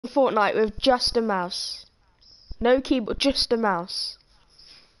Fortnite with just a mouse. No keyboard, just a mouse.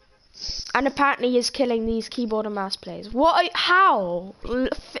 And apparently he's killing these keyboard and mouse players. How?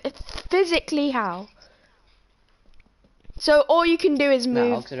 Physically how? So all you can do is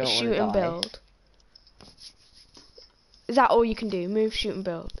move, shoot and build. Is that all you can do? Move, shoot and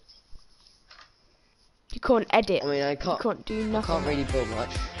build. You can't edit. I mean, you can't do nothing. I can't really build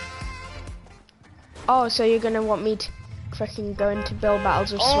much. Oh, so you're gonna want me to freaking go into build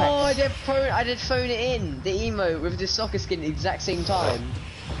battles with Sweats? Oh, I did phone it in. The emote with the soccer skin at the exact same time.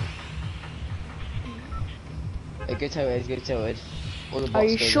 Hey, go tilted, go tilted. All the bots Are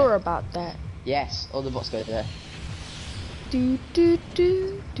you sure there. about that? Yes, all the bots go there.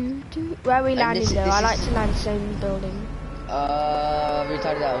 Where are we landing though? I like to land same building.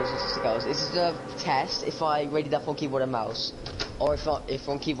 Retarded hours. This is the test if I rated up on keyboard and mouse, or if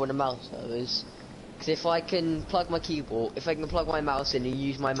on keyboard and mouse servers. Because if I can plug my keyboard, if I can plug my mouse in and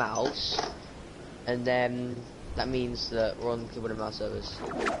use my mouse, and then that means that we're on keyboard and mouse servers.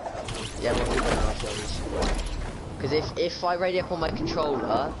 Yeah, we're on keyboard and mouse servers. Because if I rate up on my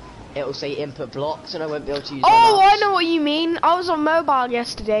controller, it will say input blocked, and I won't be able to use my mouse. I know what you mean. I was on mobile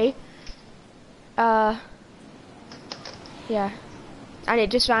yesterday. Yeah, and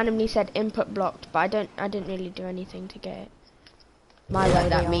it just randomly said input blocked, but I didn't really do anything to get it.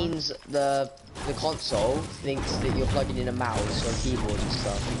 That means the console thinks that you're plugging in a mouse or a keyboard and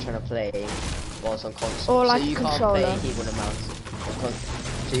stuff. You're trying to play whilst on console, or like so you can't play keyboard and mouse.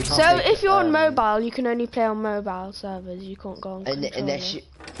 So if you're on mobile, you can only play on mobile servers. You can't go on controller. Unless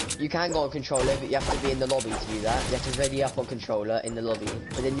you can go on controller, but you have to be in the lobby to do that. You have to ready up on controller in the lobby,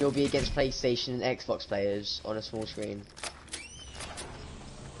 but then you'll be against PlayStation and Xbox players on a small screen.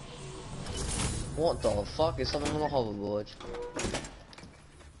 What the fuck is something on a hoverboard?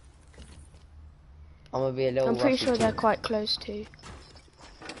 I'm gonna be a little. I'm pretty sure they're quite close to.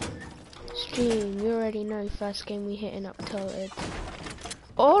 Stream, you already know. First game we hitting up tilted.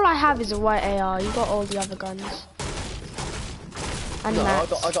 All I have is a white AR. You got all the other guns. And no, I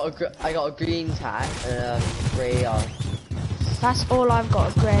got a green tack and a grey AR. That's all I've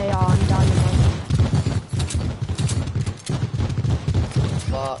got, a grey AR and dynamite.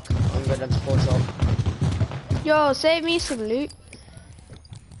 Fuck, I'm going to support up. Yo, save me some loot.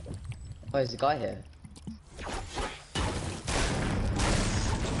 Oh, there's a guy here.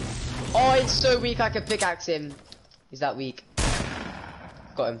 Oh, it's so weak I can pickaxe him. He's that weak.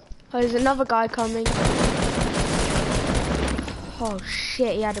 Got him. Oh, there's another guy coming. Oh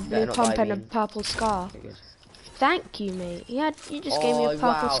shit, he had a blue pump and a purple scar. Thank you, mate. You just gave me a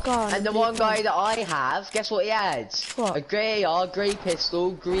purple scar. And the one guy that I have, guess what he had? What? A grey AR, grey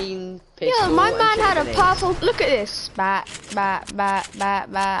pistol, green pistol. Yeah, my man had a purple. Look at this. Bat.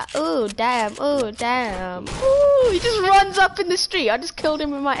 Ooh, damn. Ooh, damn. Ooh, he just runs up in the street. I just killed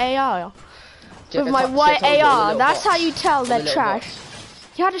him with my AR. With my white AR. That's how you tell they're trash.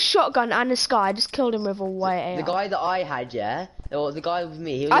 He had a shotgun and a scar. I just killed him with a white AR. The guy that I had, yeah, or the guy with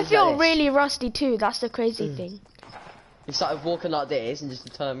me. I feel really rusty too. That's the crazy thing. He started walking like this and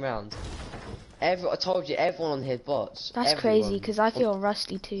just turn around. I told you, everyone on here bots. That's crazy because I feel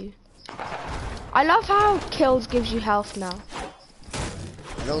rusty too. I love how kills gives you health now.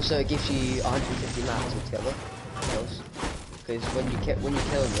 And also it gives you 150 maps altogether. Because when you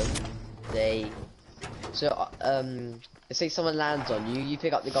kill them, they. So say someone lands on you, you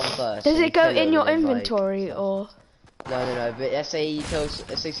pick up the gun first. Does it go in your inventory or? No. But let's say you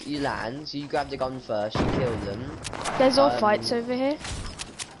land, so you grab the gun first, you kill them. There's all fights over here.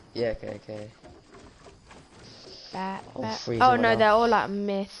 Yeah, okay. Oh no, they're all like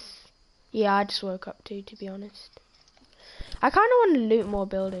myth. Yeah, I just woke up too, to be honest. I kind of want to loot more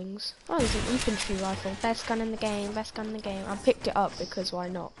buildings. Oh, there's an infantry rifle. Best gun in the game. I picked it up because why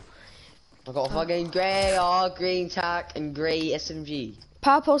not? I got a fucking grey AR, green tack, and grey SMG.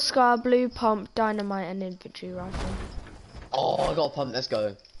 Purple scar, blue pump, dynamite, and infantry rifle. Oh, I got a pump. Let's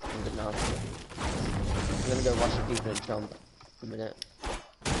go. I'm good now. I'm gonna go rush the people and jump. A minute.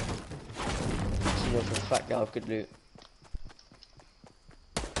 So you know for a fact that I have good loot.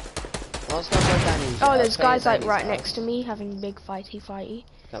 Oh, there's guys like right next to me having big fighty.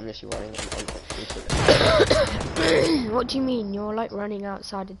 I'm literally running. What do you mean? You're like running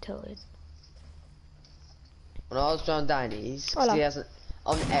outside of tilted. When I was John Danny's, he hasn't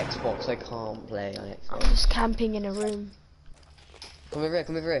on Xbox. I can't play on Xbox. I'm just camping in a room. Come over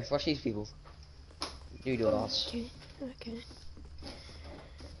here. Rush these people. You do us. Okay.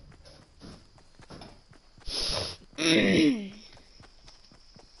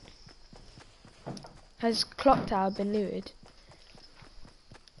 Has Clock Tower been looted?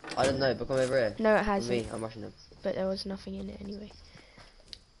 I don't know, but come over here. No, it hasn't. Me, I'm rushing them. But there was nothing in it anyway.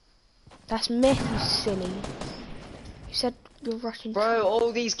 That's myth, you silly. You said you're rushing. Bro,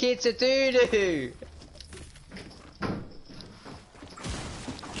 all these kids are doo-doo.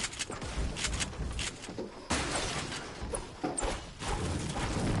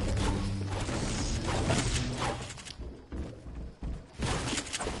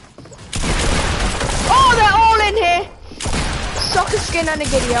 Oh, they're all in here. Soccer skin and a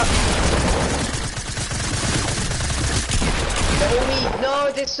giddy up. They're all weak. No,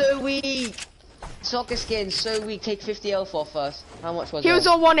 they're so weak. Soccer skin, so weak. Take 50 health off first. How much was it? He was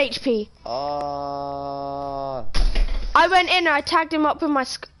on 1 HP. I went in and I tagged him up with my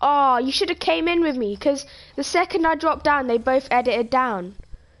you should have came in with me, because the second I dropped down, they both edited down.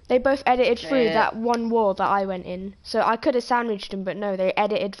 They both edited through that one wall that I went in. So I could have sandwiched them, but no, they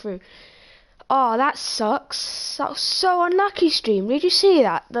edited through. Oh, that sucks. That was so unlucky, stream. Did you see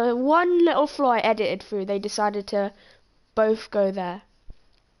that? The one little floor I edited through, they decided to both go there.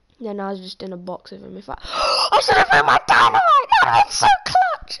 Then I was just in a box with him. If I should have threw my dynamite! That would so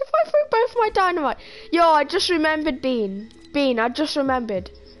clutch! If I threw both my dynamite. Yo, I just remembered Bean. Bean, I just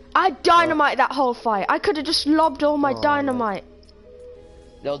remembered. I had dynamite that whole fight. I could have just lobbed all my dynamite.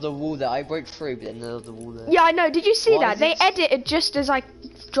 There was a wall there. I broke through, but then there was a wall there. Yeah, I know. Did you see that? They edited just as I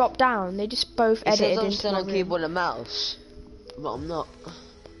dropped down. They just both edited into my room. It says I'm still on keyboard and mouse, but I'm not.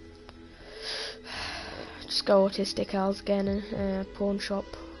 Just go autistic, Al's again in a pawn shop.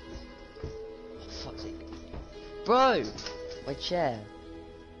 Fuck's sake. Bro! My chair.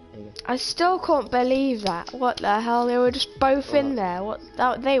 There you go. I still can't believe that. What the hell? They were just both in there.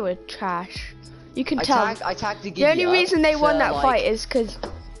 They were trash. You can tell. I tagged the only reason they won that fight is because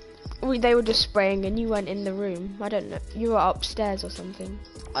they were just spraying and you went in the room. I don't know. You were upstairs or something.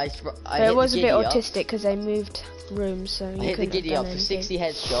 It was a bit autistic because they moved rooms, so you hit the giddy up for 60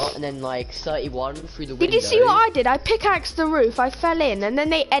 headshot and then like 31 through the window. Did you see what I did? I pickaxed the roof, I fell in, and then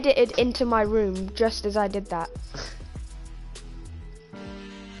they edited into my room just as I did that.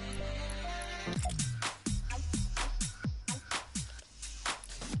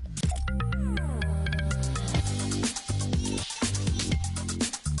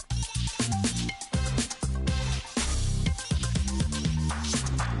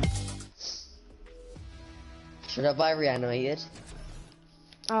 Should I buy reanimated?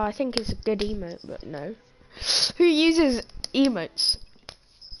 Oh, I think it's a good emote, but no. Who uses emotes?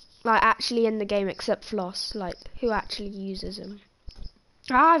 Like, actually in the game except Floss. Like, who actually uses them?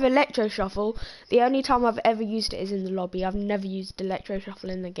 I have Electro Shuffle. The only time I've ever used it is in the lobby. I've never used Electro Shuffle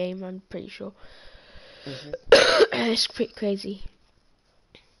in the game, I'm pretty sure. It's pretty crazy.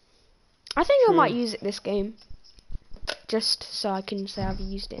 I think I might use it this game. Just so I can say I've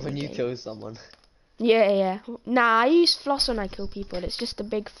used it when you kill someone. Yeah. Nah, I use Floss when I kill people. It's just a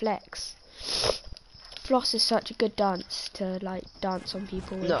big flex. Floss is such a good dance to like dance on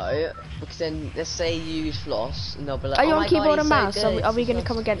people with. No, because then let's say you use Floss and they'll be like, are you on keyboard and mouse? So are we gonna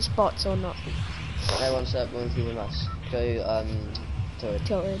come against bots or not? No, one keyboard and mouse. Go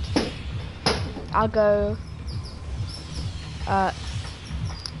tilted. I'll go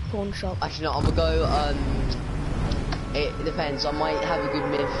pawn shop. Actually no, I'm gonna go it depends. I might have a good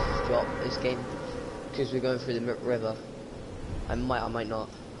myth drop this game. Because we're going through the river. I might not.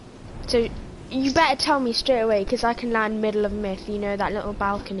 So, you better tell me straight away, because I can land middle of myth, you know, that little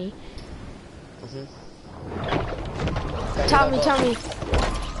balcony. Tell me.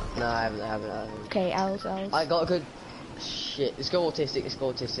 No, I haven't. Okay, L's. I got a good... Shit, let's go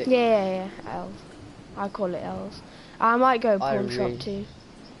autistic. Yeah, L's. I call it L's. I might go pawn shop too.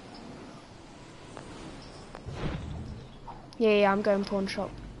 Yeah, I'm going pawn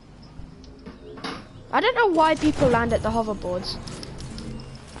shop. I don't know why people land at the hoverboards.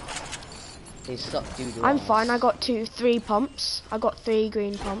 They suck, dude. I'm fine. I got 3 pumps. I got 3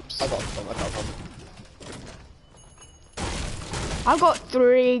 green pumps. I got a pump. I got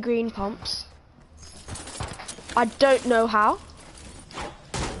 3 green pumps. I don't know how.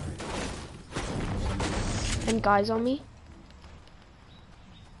 And guys on me.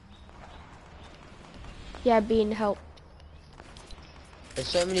 Yeah, being helped. There's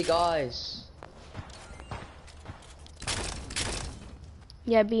so many guys.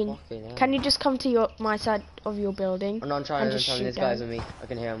 Yeah, Bean. Can you just come to my side of your building? Oh, no, I'm trying. There's guys on me. I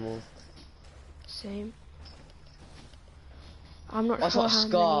can hear them all. Same. I'm not sure how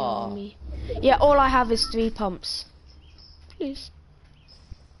many are on me. Yeah, all I have is 3 pumps. Please.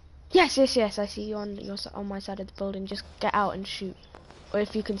 Yes. I see you on my side of the building. Just get out and shoot. Or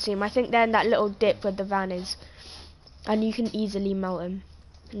if you can see him. I think they're in that little dip where the van is. And you can easily melt him.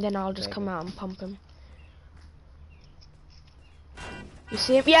 And then I'll just come out and pump him. You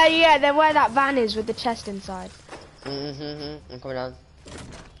see him? Yeah, they're where that van is with the chest inside. I'm coming down.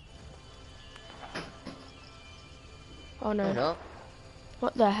 Oh no. No, not.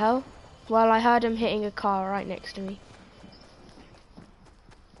 What the hell? Well, I heard him hitting a car right next to me.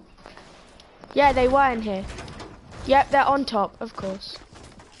 Yeah, they were in here. Yep, they're on top, of course.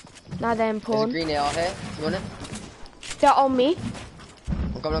 Now they're in There's a pawn. green AR here. You want it? They're on me.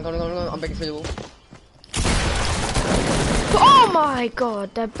 I'm coming. I'm breaking through the wall. Oh my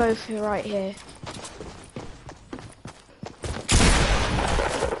god, they're both right here.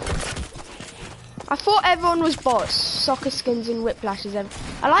 I thought everyone was bots, soccer skins and whiplashes.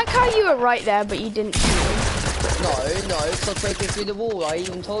 I like how you were right there, but you didn't shoot me. No, because I was breaking through the wall. I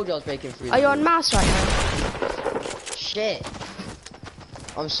even told you I was breaking through the wall. Are you on mouse right now? Shit.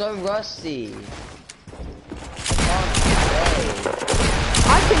 I'm so rusty.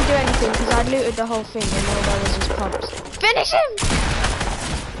 I couldn't do anything because I looted the whole thing and all there was just pumps. Finish him!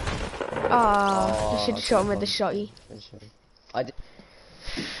 Oh, I should have shot him with the shotty. I did.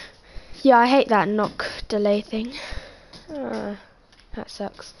 Yeah, I hate that knock delay thing. That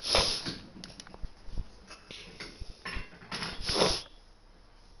sucks.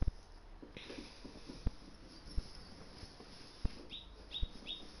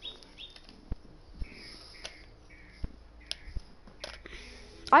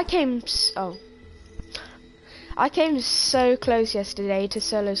 I came so close yesterday to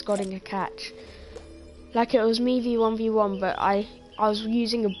solo squadding a catch. Like it was me v1v1, but I was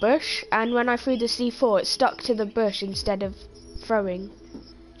using a bush, and when I threw the C4, it stuck to the bush instead of throwing. Do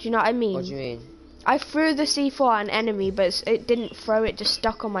you know what I mean? What do you mean? I threw the C4 at an enemy, but it didn't throw, it just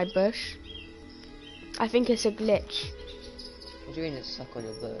stuck on my bush. I think it's a glitch. What do you mean it's stuck on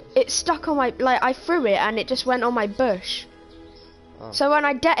your bush? It stuck on my, like, I threw it and it just went on my bush. Oh. So when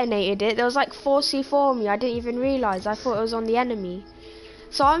I detonated it, there was like 4 C4 on me. I didn't even realise. I thought it was on the enemy.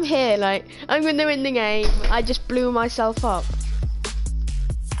 So I'm here, like, I'm gonna win the game. I just blew myself up.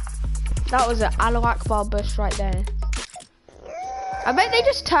 That was an Allahu Akbar bush right there. I bet they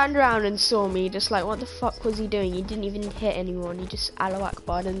just turned around and saw me, just like, what the fuck was he doing? He didn't even hit anyone. He just Allahu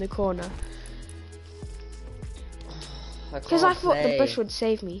Akbar in the corner. Because I thought the bush would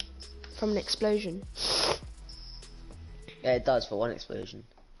save me from an explosion. Yeah, it does for one explosion.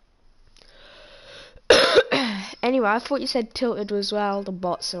 Anyway, I thought you said tilted was where all the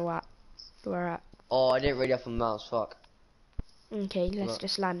bots are at. Oh, I didn't ready up on mouse, fuck. Okay, let's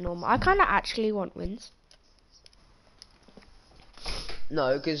just land normal. I kind of actually want wins.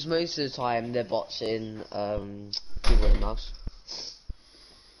 No, because most of the time they're bots in keyboard and mouse.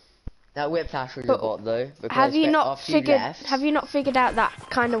 That Whiplash was a bot though. Have you not figured out that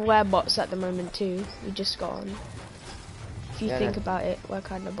kind of where bots at the moment too? You just got on. If you think about it, we're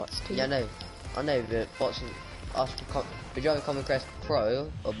kind of bots too. Yeah, I know, but bots. Would you rather come across pro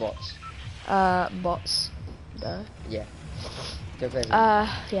or bots? Bots. Duh. Yeah. Go crazy.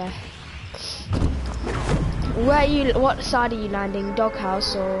 Yeah. What side are you landing?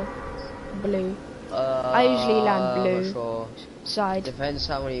 Doghouse or blue? I usually land blue. Not sure. Side. Depends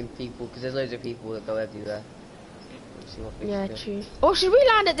how many people, because there's loads of people that go everywhere. Yeah, true. Or should we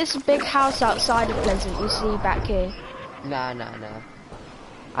land at this big house outside of Pleasant you see back here? Nah.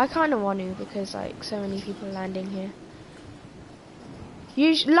 I kind of want to because like so many people landing here.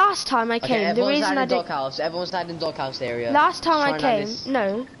 Last time I came, the reason I did. Everyone's landing doghouse area. Last time I came,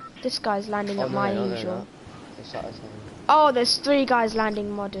 no, this guy's landing at my usual. Oh, there's 3 guys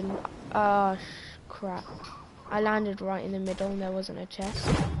landing modern. Crap. I landed right in the middle and there wasn't a chest.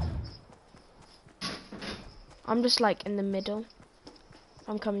 I'm just like in the middle.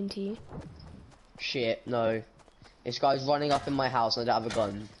 I'm coming to you. Shit, no. This guy's running up in my house and I don't have a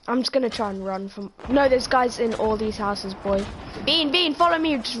gun. I'm just gonna try and run from... No, there's guys in all these houses, boy. Bean, follow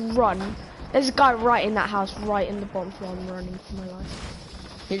me, just run. There's a guy right in that house, right in the bottom floor. I'm running for my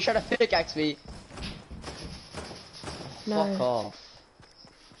life. He's trying to pickaxe me. No. Fuck off.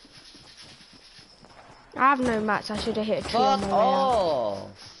 I have no mats, I should have hit a tree on my way out.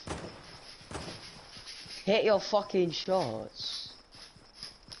 Hit your fucking shots.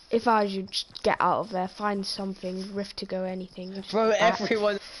 If I was you, just get out of there, find something, rift to go, anything. Bro,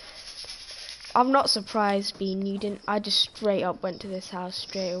 everyone... I'm not surprised, Bean, you didn't... I just straight up went to this house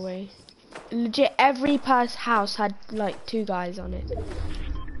straight away. Legit, every house had like 2 guys on it.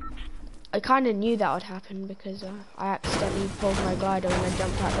 I kind of knew that would happen because I accidentally pulled my glider when I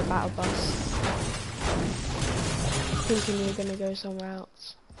jumped out the battle bus. Thinking we were going to go somewhere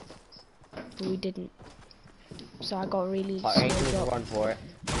else. But we didn't. So I got really run for it.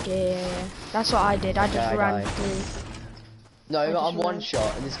 Yeah. That's what I did. I just ran through. No, I'm one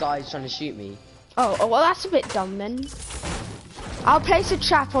shot and this guy's trying to shoot me. Oh, well that's a bit dumb then. I'll place a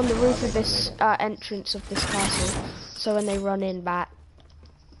trap on the roof of this entrance of this castle. So when they run in back.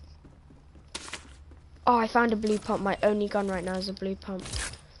 Oh, I found a blue pump. My only gun right now is a blue pump.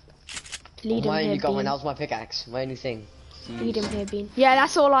 Lead him my here, only gun Bean. right now is my pickaxe. My only thing. Lead him here, Bean. Yeah,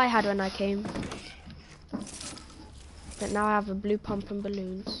 that's all I had when I came. But now I have a blue pump and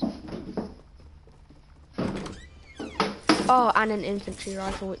balloons. Oh, and an infantry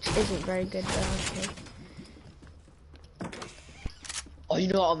rifle, which isn't very good, but okay. Oh, you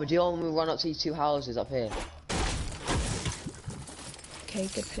know what I'm gonna do? I'm gonna run up to these two houses up here. Okay,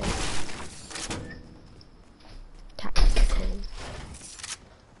 good play. Tactical.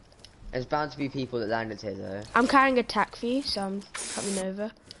 There's bound to be people that landed here though. I'm carrying a tac for you, so I'm coming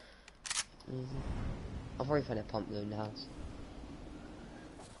over. I'll probably find a pump though in the house.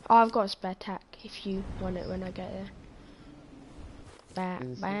 Oh, I've got a spare tac if you want it when I get there.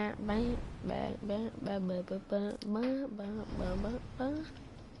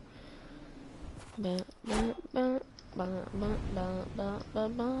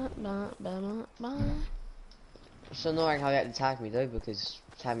 It's annoying how they had to tag me though, because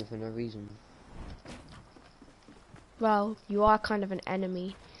tag me for no reason. Well, you are kind of an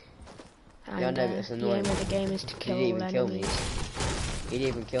enemy. And, yeah, I know, but it's the annoying. aim of the game is to kill all He didn't even kill enemies. me. He didn't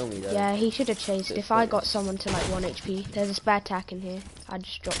even kill me though. Yeah, he should have chased. So If I got someone to like 1 HP, there's a spare tac in here. I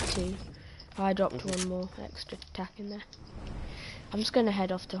just dropped 2. I dropped 1 more extra tac in there. I'm just gonna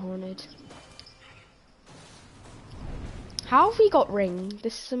head off to Horned. How have we got ring?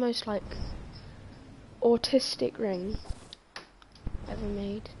 This is the most like autistic ring ever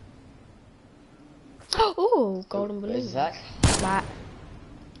made. Oh, golden balloon. Where's Zach? That.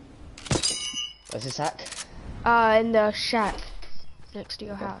 Where's the sack? In the shack next to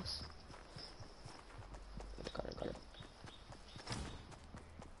your house. Got it.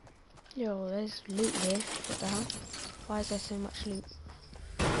 Yo, there's loot here. What the hell? Why is there so much loot?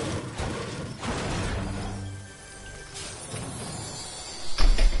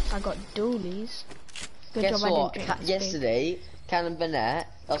 I got doolies. Good Guess job I what? didn't drink this Yesterday, Cannon Burnett,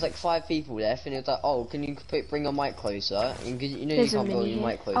 there was like 5 people left, and it was like, oh, can you bring your mic closer? And you know There's you a can't bring mini your here.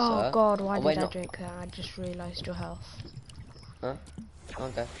 mic closer. Oh god, why why did I not? drink that? I just realised your health. Huh?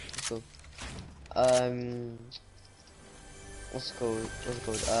 Okay, cool. What's it called?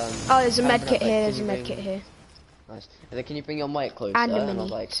 Oh, there's a Cannon med Burnett, kit like, here, can there's a you med bring- kit here. Nice. And then can you bring your mic closer? And a I mini,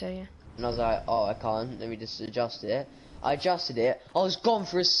 was like, so yeah. oh, I can't. Let me just adjust it. I adjusted it. I was gone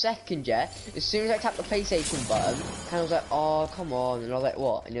for a second, yeah. As soon as I tapped the PlayStation button, Cannon was like, oh, come on. And I was like,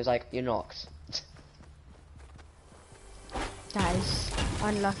 what? And he was like, you're knocked. That is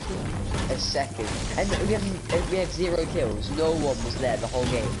unlucky. A second. And we had 0 kills. No one was there the whole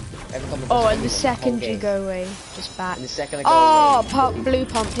game. Everyone Oh, was and the second you go away, just back. And the second I go away, blue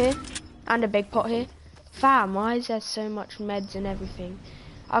pump here, and a big pot here. Fam, why is there so much meds and everything?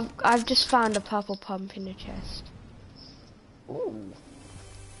 I've just found a purple pump in the chest. Ooh.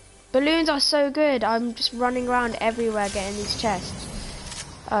 Balloons are so good. I'm just running around everywhere getting these chests.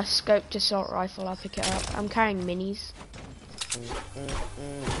 Scoped assault rifle. I'll pick it up. I'm carrying minis.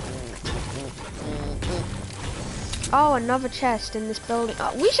 Oh, another chest in this building.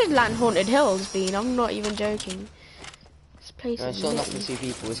 Oh, we should land Haunted Hills, Bean. I'm not even joking. This place No, is it's not enough litty. to see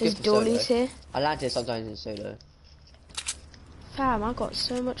people. It's There's good for dollies solo. here. I land here sometimes in solo. Fam, I got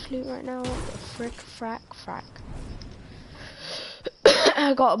so much loot right now. What the frick, frack.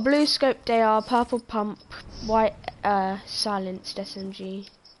 I got a blue scoped AR, purple pump, white silenced SMG,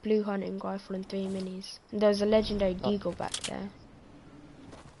 blue hunting rifle, and 3 minis. And there's a legendary deagle back there.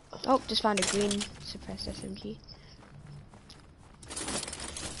 Oh, just found a green suppressed SMG.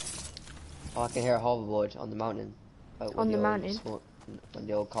 Oh, I can hear a hoverboard on the mountain. On the mountain? When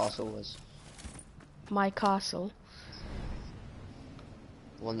the old castle was. My castle.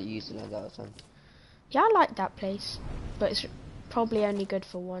 The one that you used to land out of time. Yeah, I like that place, but it's probably only good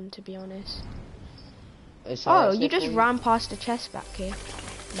for 1, to be honest. Oh, you just ran past a chest back here.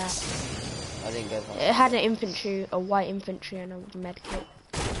 That. I didn't go past. It had an infantry, a white infantry, and a med kit.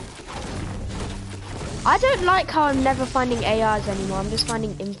 I don't like how I'm never finding ARs anymore. I'm just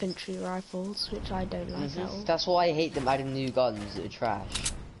finding infantry rifles, which I don't like at all. That's why I hate them adding new guns that are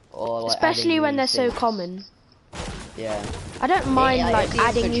trash. Or like especially when they're so things. common. Yeah. I don't mind I like the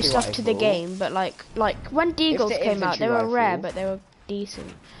adding new infantry stuff to the rifle. game, but like when Deagles the came out, infantry they were rare, rifle- but they were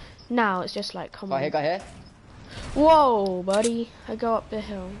decent. Now it's just like, come on. Got here. Whoa, buddy! I go up the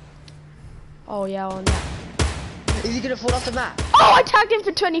hill. Oh yeah, on that. Is he gonna fall off the map? Oh, I tagged him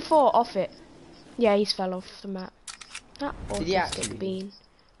for 24 off it. Yeah, he's fell off the map. That Did he autistic actually? bean.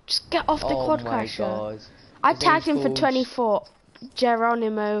 Just get off the quad crasher. God. I His tagged him name's for called- 24.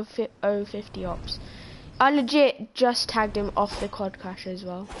 Geronimo 050 ops. I legit just tagged him off the quad crasher as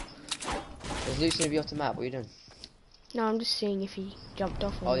well. Is Lucy gonna be off the map? What are you doing? No, I'm just seeing if he jumped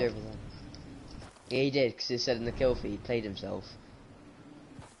off or Oh, not. you're over there. Yeah, he did, because it said in the kill feed, he played himself.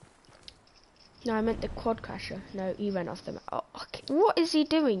 No, I meant the quad crasher. No, he went off the map. Oh, okay. What is he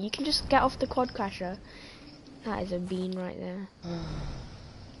doing? You can just get off the quad crasher. That is a bean right there.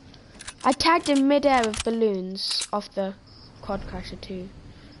 I tagged him mid-air with balloons off the quad crasher too.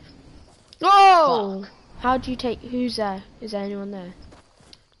 Oh! Fuck. How'd you take... Who's there? Is there anyone there?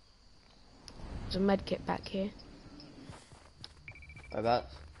 There's a medkit back here.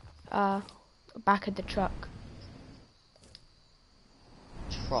 Whereabouts? Back of the truck.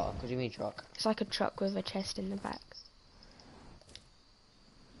 Truck? What do you mean truck? It's like a truck with a chest in the back.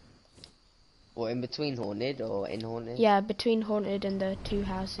 Or in between Haunted or in Haunted? Yeah, between Haunted and the two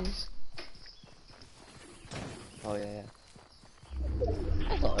houses. Oh yeah, yeah.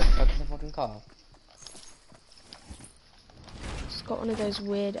 I thought it was a fucking car. It's got one of those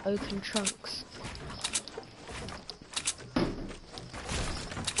weird open trunks.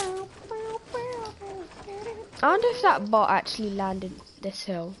 I wonder if that bot actually landed this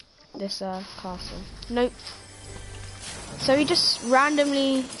hill, this castle. Nope. So he just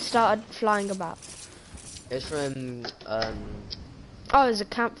randomly started flying about. It's from Oh, there's a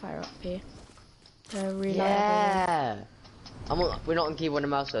campfire up here. Yeah. We're not on keyboard and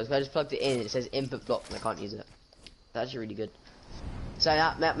mouse though, so I just plugged it in. It says input block, and I can't use it. That's actually really good. So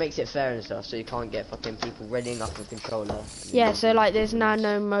that makes it fair and stuff. So you can't get fucking people readying up a controller. Yeah. So like, there's now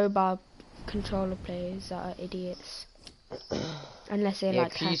no mobile controller players that are idiots. Unless they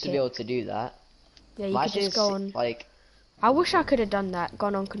like hack you used to be able to do that. Yeah, you could just go on. Like, I wish I could have done that.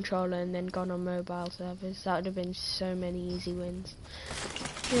 Gone on controller and then gone on mobile servers. That would have been so many easy wins.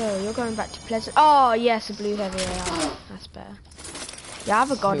 Yo, you're going back to Pleasant. Oh yes, a blue heavy AR. That's better. Yeah, I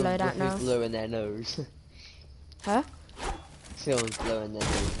have a god loadout now. Someone's blowing their nose. Huh? Someone's blowing their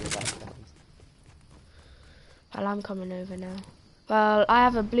nose in the background. Well, I'm coming over now. Well, I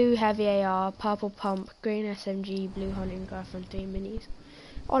have a blue heavy AR, purple pump, green SMG, blue hunting graph, and 3 minis.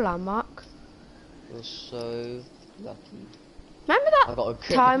 Hola, Mark. You're so lucky. Remember that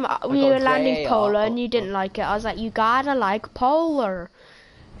time we were landing polar and you didn't like it? I was like, you gotta like polar.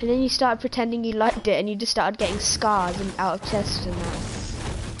 And then you started pretending you liked it and you just started getting scars and out of chests and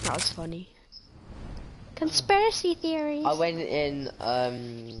that. That was funny. Conspiracy theories. I went in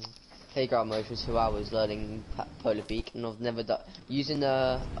playground mode for 2 hours learning Polar Peak, and I've never died using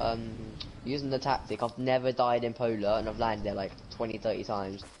the tactic. I've never died in Polar, and I've landed there like 20-30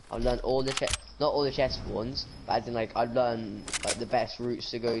 times. I've learned all the not all the chest ones, but as in like I've learned like the best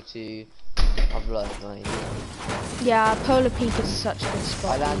routes to go to. I've learned like, yeah, Polar Peak is such a good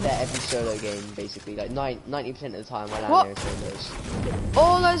spot. I land there every solo game basically. Like 90% of the time I land there in solos.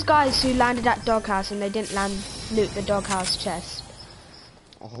 All those guys who landed at Doghouse and they didn't loot the Doghouse chest.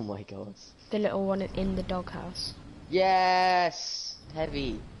 Oh my god. The little one in the Doghouse. Yes!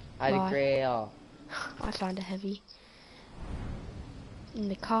 Heavy. I had a grey AR. I found a heavy. In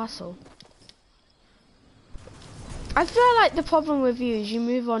the castle. I feel like the problem with you is you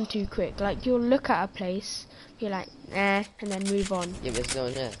move on too quick. Like, you'll look at a place, be like, eh, and then move on. Yeah, but there's no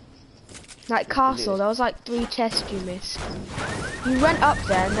one here. Like castle, there was like 3 chests you missed. You went up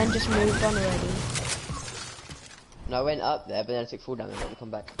there and then just moved on already. No, I went up there, but then I took full damage and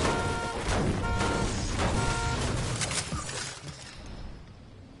come back.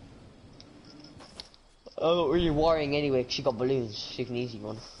 I'm not really worrying anyway, because she got balloons. She can easy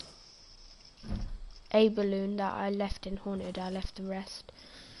one. A balloon that I left in Haunted, I left the rest.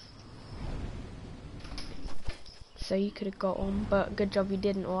 So you could have got on, but good job you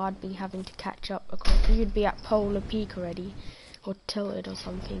didn't, or I'd be having to catch up. You'd be at Polar Peak already, or Tilted or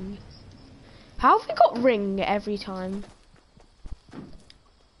something. How have we got ring every time?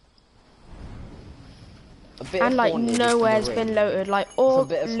 And like nowhere's been looted, like all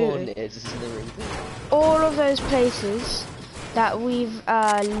looted. All of those places that we've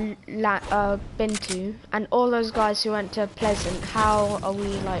been to, and all those guys who went to Pleasant, how are we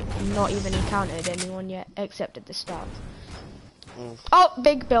like not even encountered anyone yet, except at the start? Oh,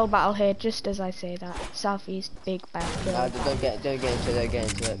 big bill battle here, just as I say that. Southeast, big battle. Don't get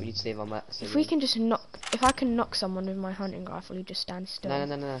into it, we need to save our mats. If we can just if I can knock someone with my hunting rifle, you just stand still.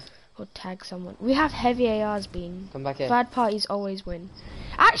 No. Or tag someone. We have heavy ARs being. Come back here. Third parties always win.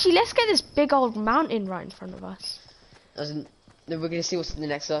 Actually, let's get this big old mountain right in front of us. No, we're gonna see what's in the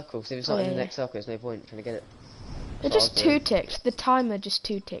next circle. So if it's not in the next circle, there's no point trying to get it. It just 2-ticked. The timer just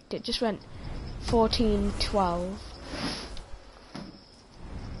 2-ticked. It just went 14:12.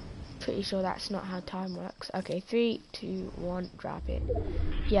 Pretty sure that's not how time works. Okay, 3, 2, 1, drop it.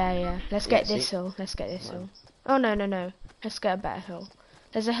 Yeah. Let's get this hill. Let's get this hill. Oh no. Let's get a better hill.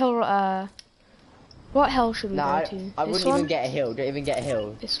 There's a hill What hill should we go Nah, to? I This wouldn't one? even get a hill. Don't even get a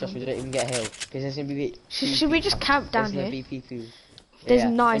hill. This Trust one. me, don't even get a hill. Because there's gonna be. Should we just camp down here? There's gonna be people. There's Yeah,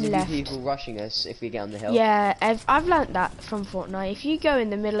 9 there's left. gonna be people rushing us if we get on the hill. Yeah, I've learnt that from Fortnite. If you go in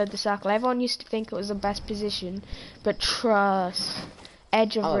the middle of the circle, everyone used to think it was the best position, but trust,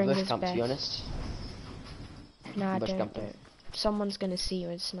 edge of ring I'm a bush is camp, best. to be honest. Nah, Bush camp. don't. Someone's gonna see you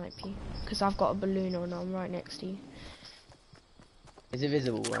and snipe you, because I've got a balloon on. I'm right next to you. It's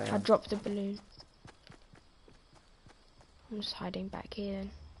invisible, right? I dropped the balloon. I'm just hiding back here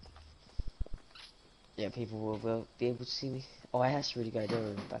then. Yeah, people will be able to see me. Oh, that's a really good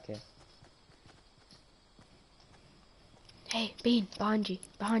idea back here. Hey, Bean, behind you,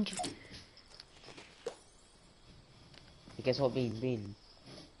 behind you. You guess what, Bean?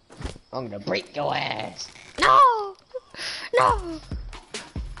 I'm gonna break your ass. No! No!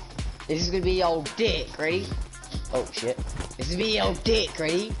 This is gonna be your dick, ready? Oh shit. This is gonna be your dick,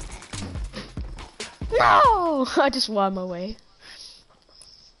 ready? No! I just won my way.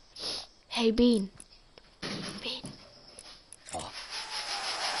 Hey, Bean. Bean. Oh.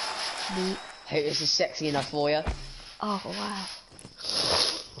 Bean. Hope this is sexy enough for you. Oh, wow.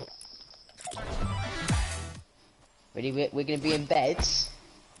 Ready? We're gonna be in beds.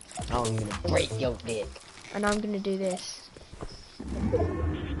 I'm gonna break your dick. And I'm gonna do this.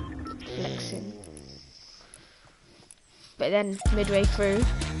 Flexing. But then, midway through,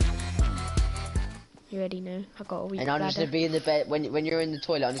 you already know, I got a weak And I'm just gonna bladder. be in the bed when you're in the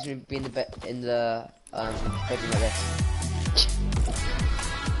toilet. I'm just gonna be in the bed bedroom like this.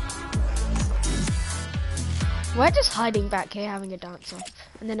 We're just hiding back here having a dance off,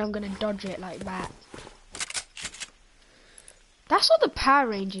 and then I'm gonna dodge it like that. That's what the Power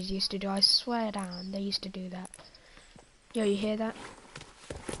Rangers used to do, I swear down, they used to do that. Yo, you hear that?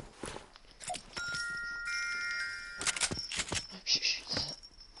 Shh.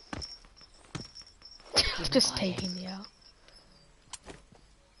 Just taking the L.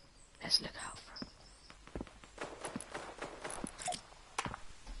 Let's look out for him.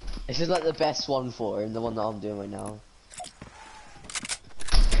 This is like the best one for him, the one that I'm doing right now.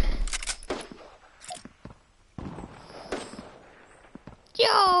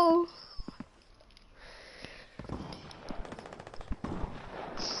 Yo!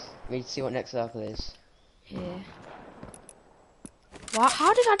 We need to see what next circle is. Yeah. Wow,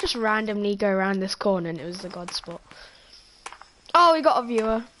 how did I just randomly go around this corner and it was the god spot? Oh, we got a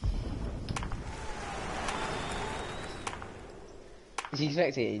viewer. Is he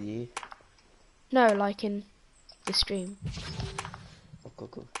spectating you? No, like in the stream. Oh,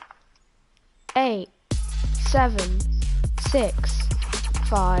 cool. 8, 7, 6,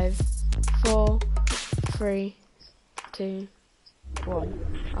 5, 4, 3, 2, 1.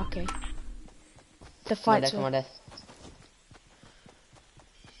 Okay. The fight's Come on, Death.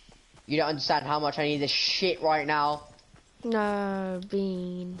 You don't understand how much I need this shit right now. No,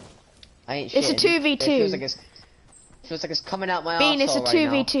 Bean. I ain't It's a shitting. 2v2. It feels like it's coming out my Bean, it's a arsehole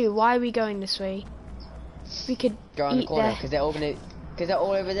right 2v2. Why are we going this way? We could Go around the eat corner there. because they're all gonna. Because they're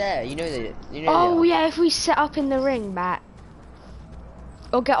all over there. You know they. You know Oh they are. yeah, if we set up in the ring, Matt.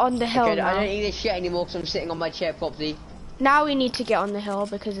 Or get on the hill Okay, now. I don't need this shit anymore because I'm sitting on my chair properly. Now we need to get on the hill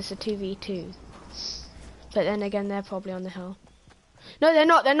because it's a 2v2. But then again, they're probably on the hill. No, they're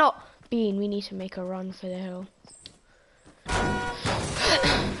not. They're not. Bean, we need to make a run for the hill.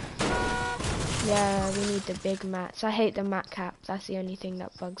 Yeah, we need the big mats. I hate the mat cap. That's the only thing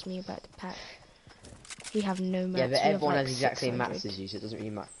that bugs me about the pack. We have no mats. Yeah, but We have everyone like has the exact same 600. mats as you, so it doesn't really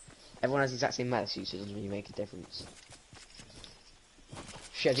matter. Everyone has the exact same mats as you, so it doesn't really make a difference.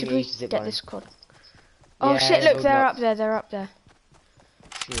 Shit, I think Should I we used to zip get line. this quad? Oh Yeah, shit, look, hold they're up. up there, they're up there.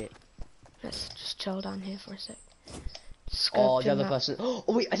 Shit. Let's just chill down here for a sec. Oh, Scope the other map. person. Oh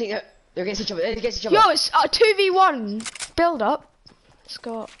wait, I think they're against each other. They're against each other. Yo, it's 2v1 build up. Let's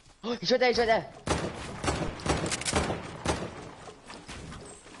go up. Oh, he's right there. He's right there.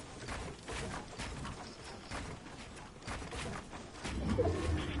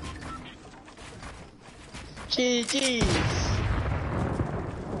 GG's.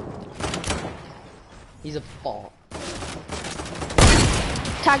 He's a bot.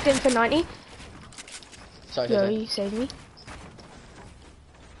 Tagged in for 90. Sorry, Yo, sorry. you saved me.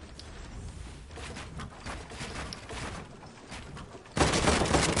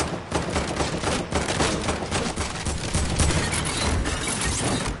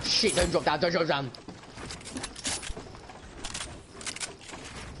 Shit, don't drop down, don't drop down.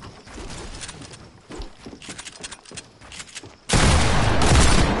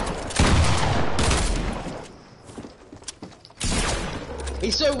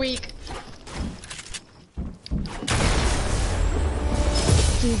 He's so weak.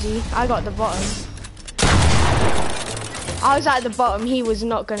 GG. I got the bottom. I was at the bottom, he was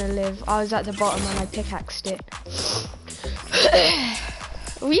not gonna live. I was at the bottom and I pickaxed it.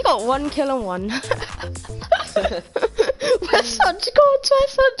 We got 1 kill and 1. We're such gods, we're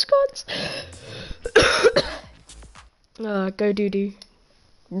such gods. Go doo-doo.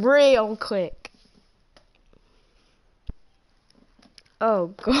 Real quick. Oh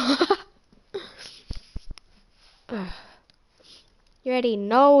god. You already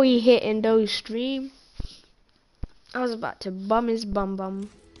know he hitting those stream. I was about to bum his bum,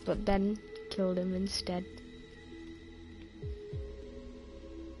 but then killed him instead.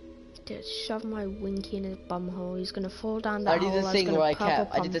 Just shove my winky in his bum hole. He's gonna fall down that hole. I did the thing where I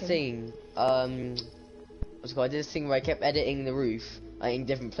did this thing where I kept editing the roof, like in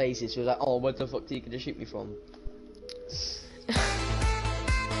different places. So it was like, oh, where the fuck are you gonna shoot me from?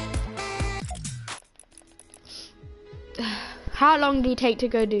 How long do you take to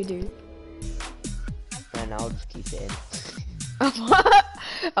go doo-doo? And I'll just keep it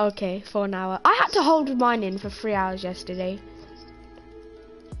in. Okay, for an hour. I had to hold mine in for 3 hours yesterday.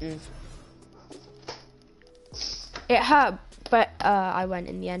 It hurt, but I went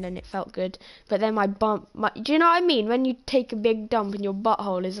in the end and it felt good. But then do you know what I mean? When you take a big dump and your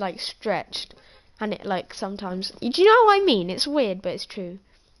butthole is like stretched, and it like sometimes. Do you know what I mean? It's weird, but it's true.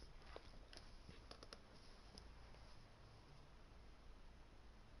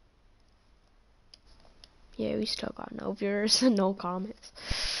 Yeah, we still got no viewers and no comments.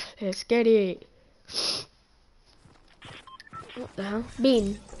 Let's get it. What the hell?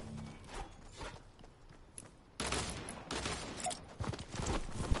 Bean.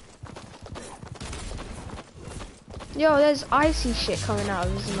 Yo, there's icy shit coming out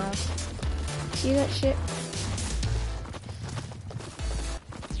of his mouth. See that shit?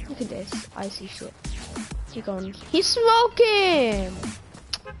 Look at this icy shit. Keep going. He's smoking!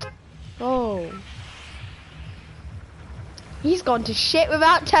 Oh. He's gone to shit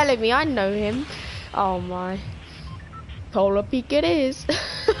without telling me. I know him. Oh my. Polar peak it is.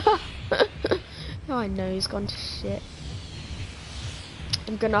 Oh, I know he's gone to shit.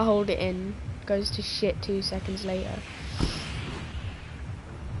 I'm gonna hold it in. Goes to shit 2 seconds later.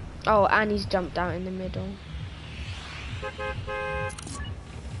 Oh, and he's jumped out in the middle.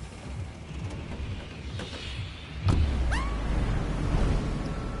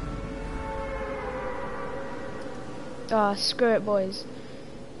 Oh, screw it, boys.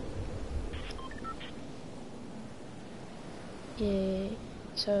 Yeah,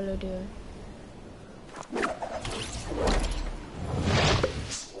 solo duo.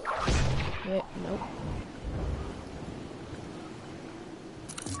 Yeah, nope.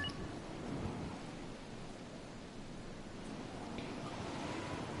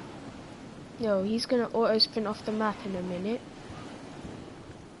 Yo, he's gonna auto sprint off the map in a minute.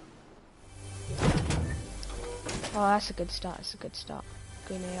 Oh, that's a good start, that's a good start.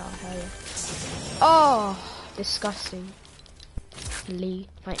 Green AR, hell yeah. Oh, disgusting. Lee,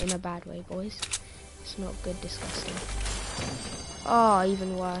 like in a bad way, boys. It's not good, disgusting. Oh,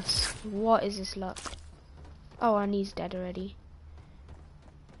 even worse. What is this luck? Oh, and he's dead already.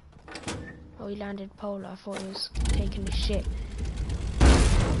 Oh, he landed polar. I thought he was taking the shit.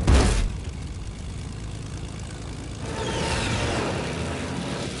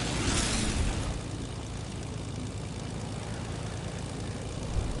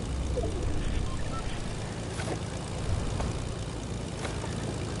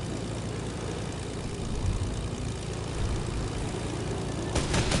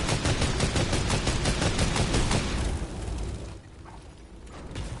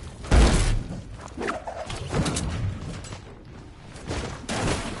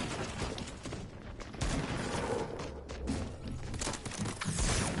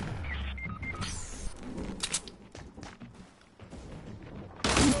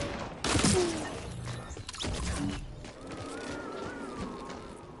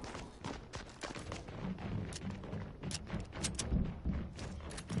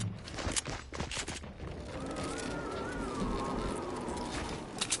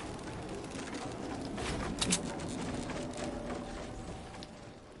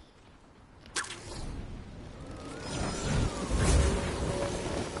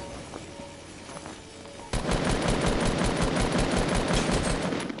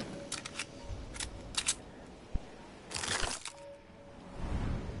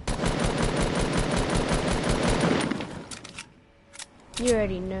 You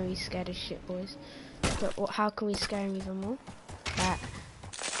already know he's scared as shit, boys. But how can we scare him even more? That.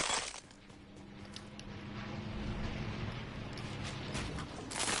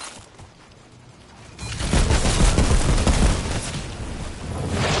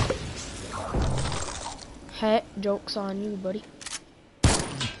 Joke's on you, buddy.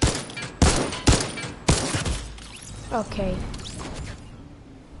 Okay.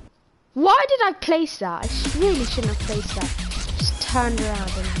 Why did I place that? I really shouldn't have placed that. Just turned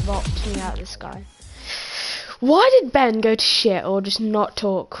around and bopped me out of the sky. Why did Ben go to shit or just not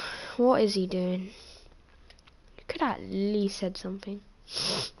talk? What is he doing? You could at least said something.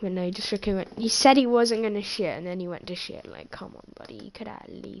 But no, he just freaking went. He said he wasn't gonna shit and then he went to shit. Like, come on, buddy. You could at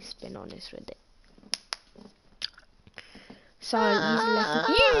least been honest with it. Silent, easy left.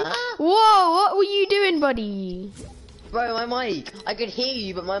 You! Whoa, what were you doing, buddy? Bro, my mic. I could hear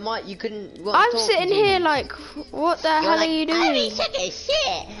you, but my mic, you couldn't. I'm sitting here like, what the hell are you doing? He took a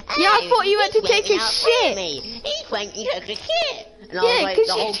shit. Yeah, I thought you went to take a shit. He's went and took a shit. And I was like,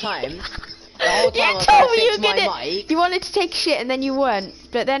 the whole time. You told me you were gonna. You wanted to take a shit and then you weren't.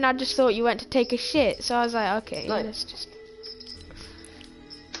 But then I just thought you went to take a shit, so I was like, okay, no. let's just.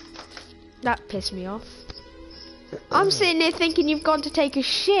 That pissed me off. I'm sitting there thinking you've gone to take a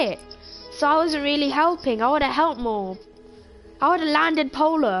shit, so I wasn't really helping. I would have helped more. I would have landed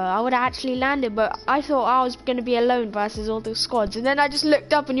polar. I would have actually landed, but I thought I was going to be alone versus all the squads. And then I just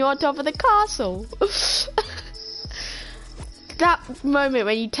looked up and you're on top of the castle. That moment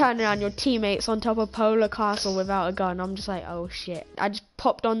when you turn around, your teammates on top of polar castle without a gun, I'm just like, oh shit. I just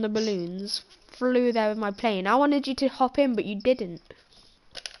popped on the balloons, flew there with my plane. I wanted you to hop in, but you didn't.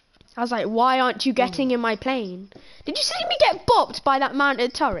 I was like, why aren't you getting in my plane? Did you see me get bopped by that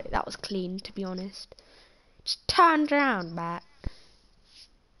mounted turret? That was clean, to be honest. Just turned around back.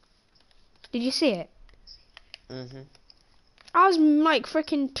 Did you see it? I was like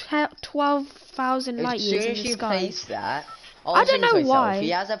freaking 12,000 light years in the sky. As soon as you place that, I don't know why.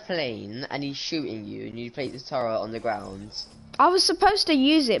 He has a plane and he's shooting you, and you place the turret on the ground. I was supposed to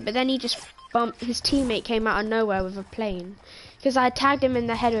use it, but then he just bumped. His teammate came out of nowhere with a plane, because I tagged him in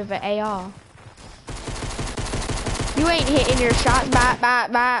the head with an AR. You ain't hitting your shot.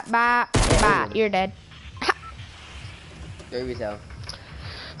 You're dead. Go retail.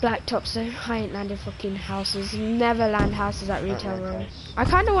 Black tops though. I ain't landed fucking houses. Never land houses at retail room. I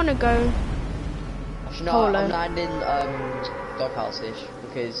kind of want to go. Actually, no, I'm landing doghouse-ish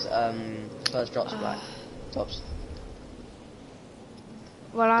because first drops black tops.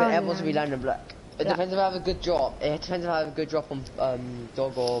 Well, I everyone's will be landing black. It depends if I have a good drop. It depends if I have a good drop on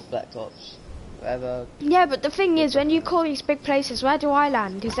dog or black tops. Whatever. Yeah, but the thing is, when you call these big places, where do I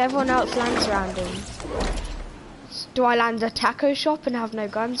land? Because everyone else lands around them. Do I land a taco shop and have no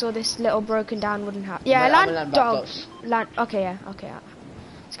guns, or this little broken down wooden house? Yeah, no, land dog. Land. Okay, yeah, okay. I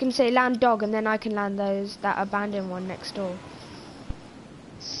was gonna say land dog, and then I can land that abandoned one next door.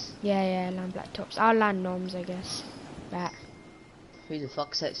 Yeah, land black tops. I'll land noms, I guess. Bat. Who the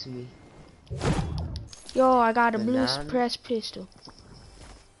fuck texting me? Yo, I got a blue press pistol.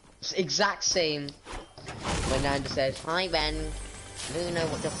 It's exact same. When Nanda says, "Hi Ben, do you know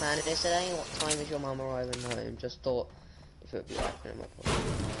what your plan is today? What time is your mum arriving home?" Just thought if it would be happening.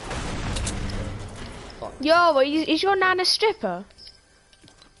 Yo, is your nan a stripper?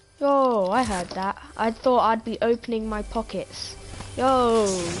 Yo, I heard that. I thought I'd be opening my pockets. Yo,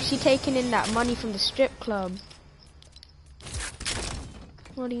 she taking in that money from the strip club.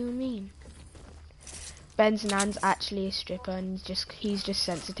 What do you mean? Ben's nan's actually a stripper, and he's just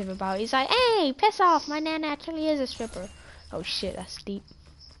sensitive about it. He's like, hey, piss off, my nan actually is a stripper. Oh shit, that's deep.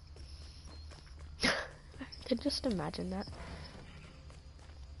 I could just imagine that.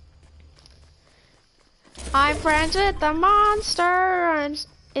 I'm friends with the monster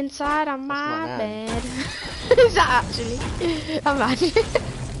inside of my bed. Is that actually? Imagine.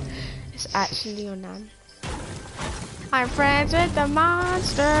 It's actually your nan. I'm friends with the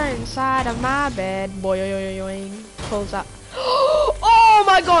monster inside of my bed. Boing. Pulls up. Oh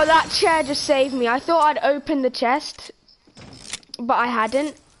my god, that chair just saved me. I thought I'd open the chest, but I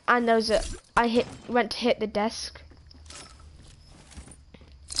hadn't. And there was went to hit the desk.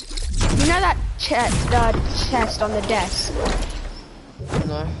 You know that chest on the desk?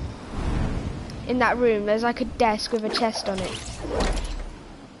 No. In that room, there's like a desk with a chest on it.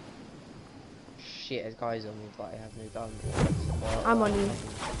 Shit, there's guys on me, but I have no gun. I'm on you.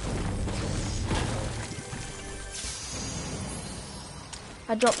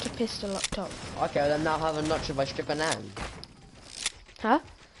 I dropped a pistol up top. Okay, well, I'm now having notch of my stripper nan. Huh?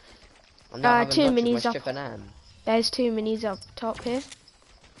 I'm now having 2 notch of my minis up. stripper nan. There's 2 minis up top here.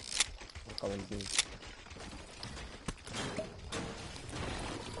 Go on, me.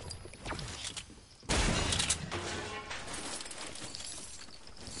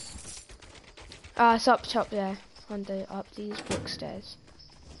 It's up top there, up these brick stairs.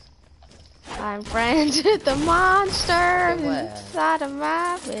 I'm friends with the monster Where? inside of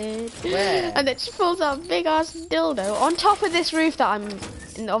my bed. Where? And then she pulls out a big ass dildo on top of this roof that I'm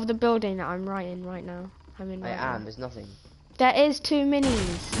in, of the building that I'm right in right now. I'm in right now. There's nothing. There is 2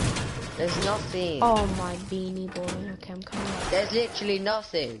 minis. There's nothing. Oh my beanie boy. Okay, I'm coming up. There's literally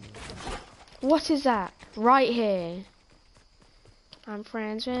nothing. What is that? Right here. I'm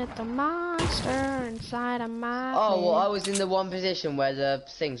friends with the monster inside of my Oh, bed. well, I was in the one position where the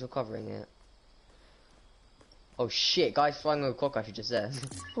things were covering it. Oh shit, guys flying over cock, I should just said.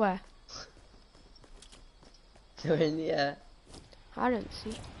 Where? They're in the air. I don't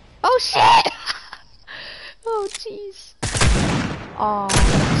see. Oh shit! Oh jeez. Oh,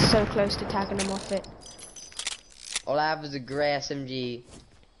 I'm so close to tagging him off it. All I have is a grey SMG.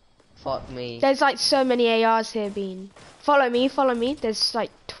 Fuck me. There's like so many ARs here, Bean. Follow me, follow me. There's like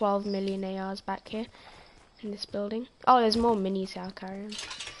 12 million ARs back here in this building. Oh, there's more minis here, I'll carry them.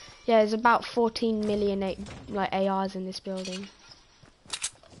 Yeah, there's about 14 million like ARs in this building.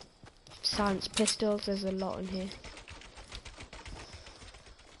 Silenced pistols, there's a lot in here.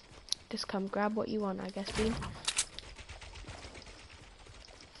 Just come grab what you want, I guess, Bean.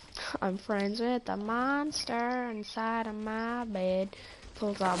 I'm friends with the monster inside of my bed.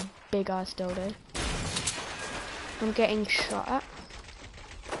 Pulls out a big ass dildo. I'm getting shot at.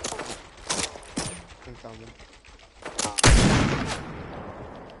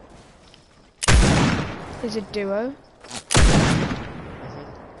 There's a duo.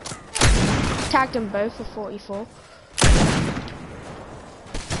 Tagged them both for 44.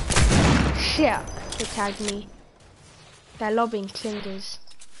 Shit, they tagged me. They're lobbing clingers.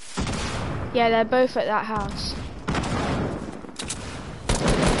 Yeah, they're both at that house.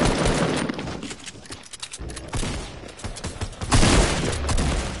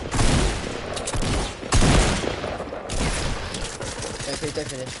 Don't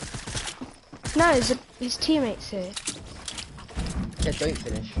finish. No, his teammates here. Yeah, don't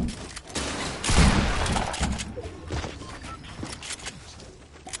finish.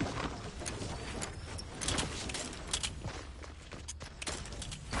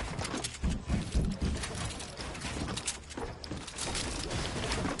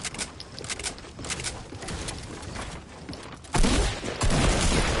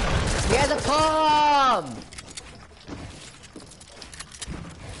 Yeah, the bomb!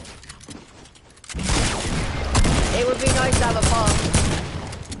 It would be nice to have a bomb.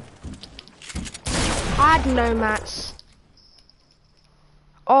 I had no mats.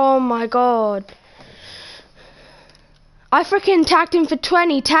 Oh my god. I freaking tagged him for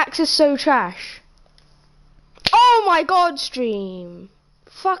 20. Tax is so trash. Oh my god, stream.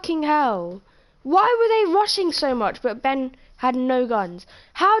 Fucking hell. Why were they rushing so much but Ben had no guns?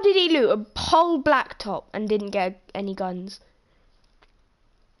 How did he loot a whole blacktop and didn't get any guns?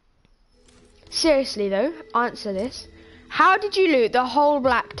 Seriously though, answer this. How did you loot the whole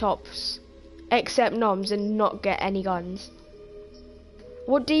blacktops except noms and not get any guns?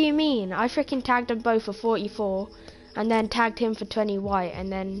 What do you mean? I freaking tagged them both for 44 and then tagged him for 20 white and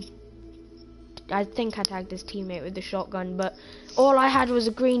then I think I tagged his teammate with the shotgun, but all I had was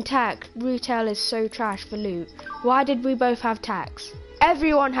a green tack. Retail is so trash for loot. Why did we both have tacks?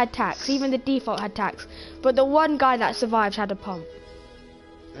 Everyone had tacks, even the default had tacks, but the one guy that survived had a pump.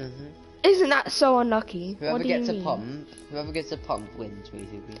 Isn't that so unlucky? Whoever gets a pump wins,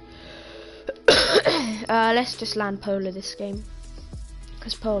 basically. Let's just land Polar this game,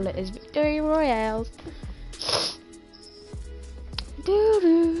 because Polar is victory royale. Do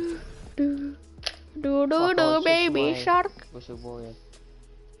do do do do do, baby shark.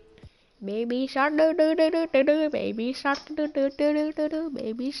 Baby shark do do do do do do, baby shark do do do do do,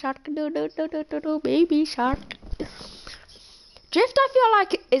 baby shark do do do do do, baby shark. Drift, I feel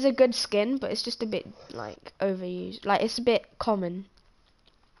like is a good skin, but it's just a bit like overused. Like it's a bit common.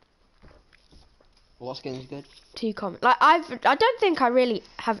 What skin is good? Too common. Like I don't think I really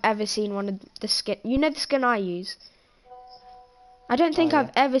have ever seen one of the skin. You know the skin I use. I don't think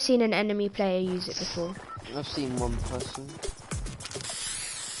I've ever seen an enemy player use it before. I've seen one person.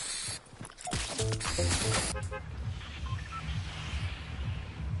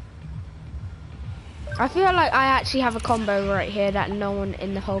 I feel like I actually have a combo right here that no one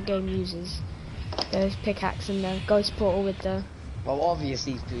in the whole game uses. There's pickaxe and the ghost portal with the... Well,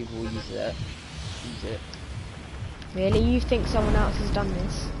 obviously people use it. Really? You think someone else has done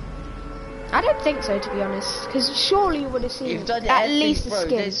this? I don't think so, to be honest. Because surely you would have seen You've done at least bro. a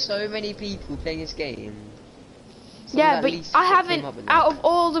skin. There's so many people playing this game. Yeah, but I haven't... Out of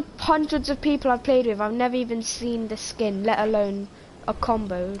all the hundreds of people I've played with, I've never even seen the skin, let alone a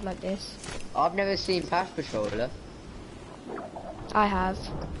combo like this. I've never seen Path Patroller. I have.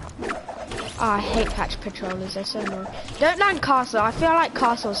 Oh, I hate patch patrollers, they're so annoying. Don't land castle. I feel like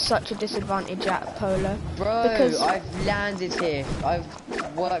castle is such a disadvantage at Polar. Bro, Because... I've landed here. I've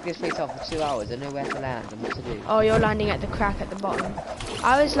worked this place out for 2 hours. I know where to land and what to do. Oh, you're landing at the crack at the bottom.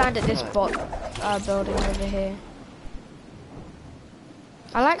 I always land at this No. building over here.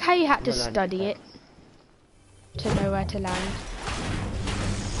 I like how you had to study it to know where to land.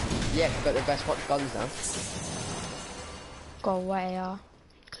 Yeah, we've got the best hot guns now. Got a white AR,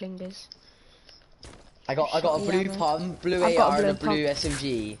 clingers. I got a blue pump, blue AR, and a blue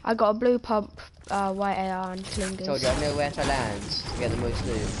SMG. I got a blue pump, white AR, and clingers. Told you I know where to land to get the most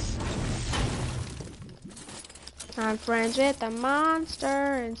loot. I'm friends with the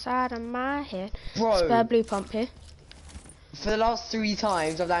monster inside of my head. Bro, Spare blue pump here. for the last 3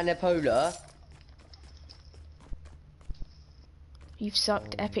 times I've landed Polar. You've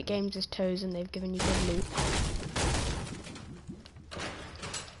sucked Epic Games' toes and they've given you good loot.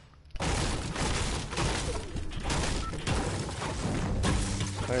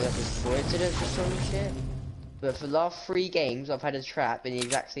 I don't know if it's coincidence or some shit. But for the last 3 games I've had a trap in the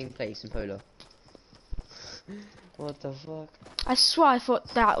exact same place in Polar. What the fuck? I swear I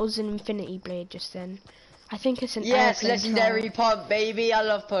thought that was an Infinity Blade just then. I think it's an Yes, airplane legendary trial. pump, baby. I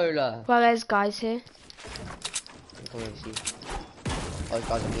love Polar. Well, there's guys here. Come on, see. Oh, these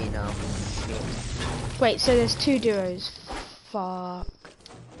guys are me now. Shit. Wait, so there's 2 duos. Fuck.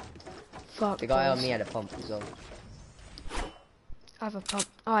 Fuck. The guy balls. on me had a pump as well. I have a pump.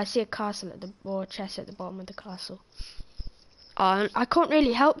 Oh, I see a castle at the or chest at the bottom of the castle. I can't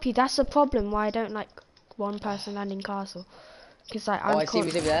really help you. That's the problem. Why I don't like one person landing castle. Because like Oh, I see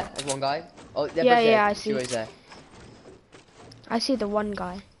who's over there. There's one guy. Oh, they're Yeah, both there. yeah, I see. Duo's there. I see the one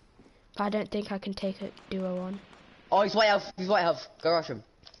guy, but I don't think I can take a duo on. Oh, he's white health. He's white health. Go rush him.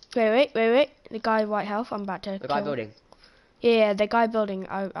 Wait. The guy white health. I'm about to. The guy building. Yeah, the guy building.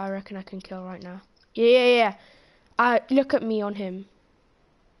 I reckon I can kill right now. Yeah. Look at me on him.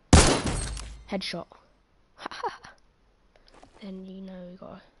 Headshot. Then you know we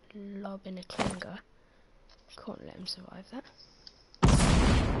got a lob in a clinger. Can't let him survive that.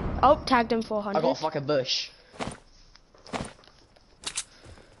 Oh, tagged him 400. I got a fucking bush.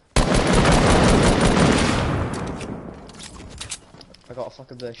 I got a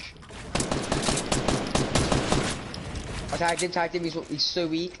fucking bush. I tagged him, he's so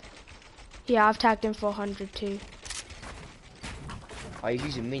weak. Yeah, I've tagged him 400 too. Oh, he's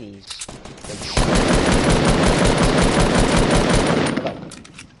using minis.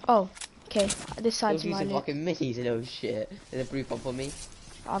 Oh, okay. This side's He's my using loot. fucking minis and oh shit. There's a blue pump on me.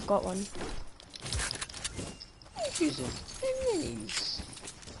 I've got one. He's using minis.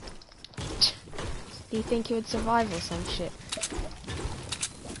 Do you think he would survive or some shit?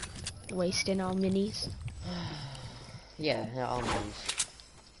 Wasting our minis. Yeah, they're all minis.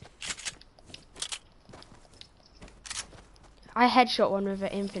 I headshot one with an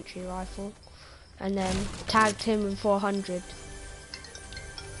infantry rifle and then tagged him with 400.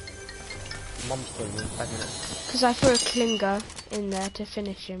 Mom's calling me, back in it. Because I threw a clinger in there to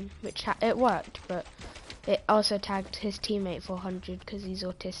finish him, which it worked, but it also tagged his teammate 400 because he's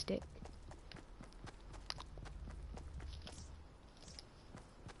autistic.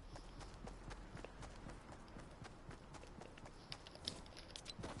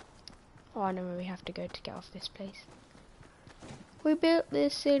 Oh, I know where we have to go to get off this place. We built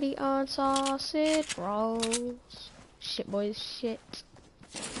this city on sausage rolls. Shit, boys, shit.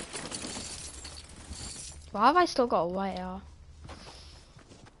 Why have I still got a white AR?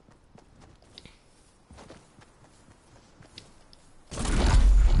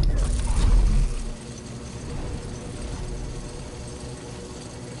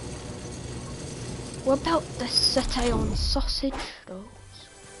 What about the satay on sausage rolls?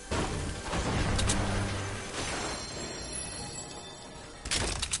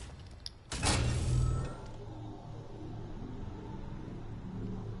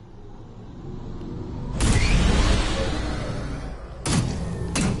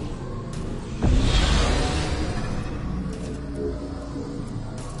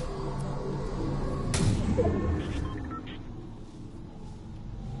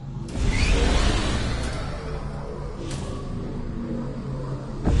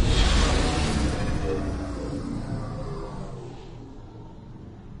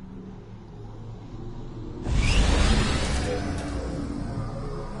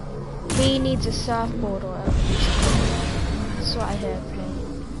 He needs a surfboard or whatever. That's what I heard playing.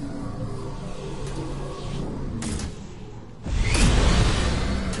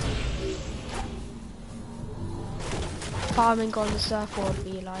 Farming on the surfboard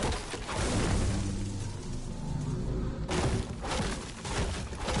be like.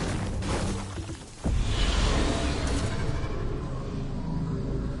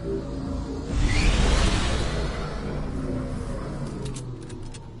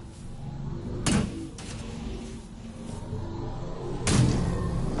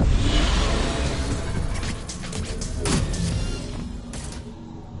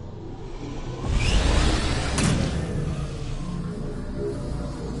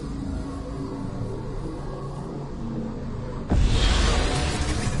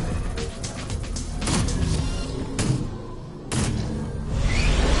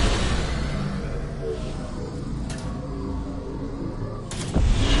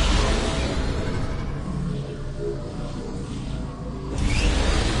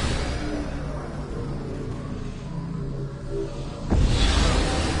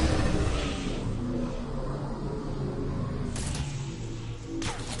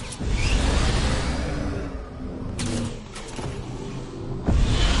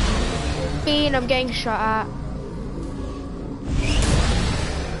 Bean, I'm getting shot at.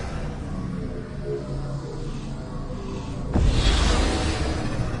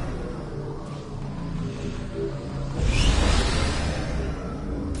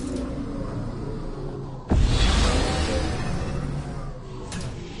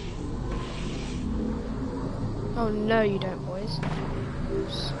 Oh no, you don't, boys.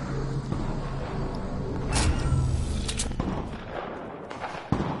 Oops.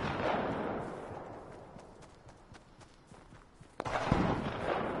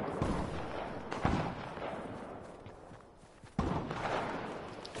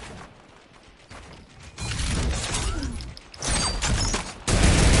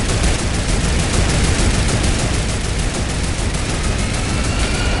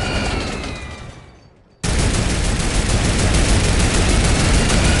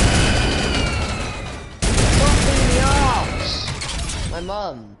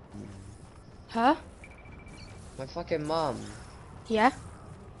 Mum. Huh? My fucking mum. Yeah?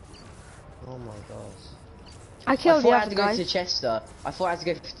 Oh my gosh. I killed the I other had to guy. go to Chester. I thought I had to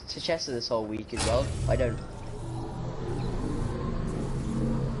go to Chester this whole week as well. I don't.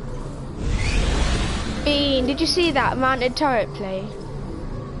 Bean, did you see that mounted turret play?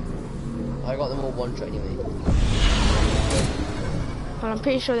 I got them all one shot anyway. Well, I'm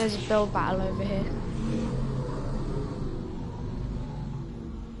pretty sure there's a build battle over here.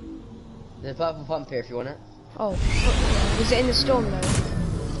 There's a purple pump here if you want it. Oh, is it in the storm though?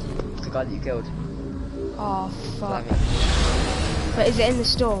 It's the guy that you killed. Oh, fuck. But is it in the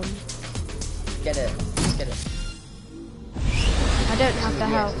storm? Get it. Just get it. I don't have the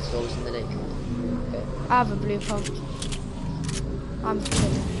help. In the lake. Okay. I have a blue pump. I'm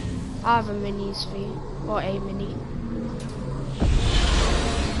killing. I have a minis for you. Or a mini.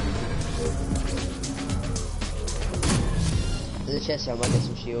 There's a chest here, I might get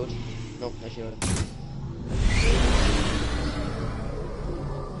some shield. Nope, no shield.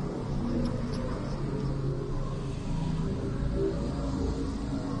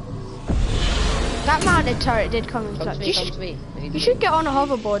 That mounted turret did come in clutch. You should get on a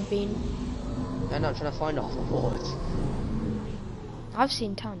hoverboard, Bean. No, I'm trying to find a hoverboard. I've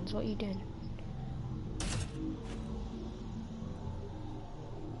seen tons. What are you doing?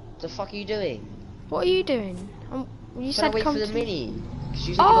 What the fuck are you doing? What are you doing? You said wait come for the to mini.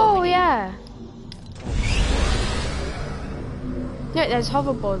 Oh yeah. Look, there's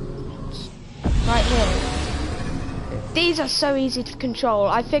hoverboards right here. These are so easy to control.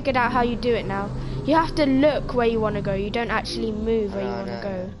 I figured out how you do it now. You have to look where you want to go. You don't actually move where you want to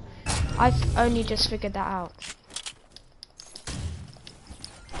go. I've only just figured that out.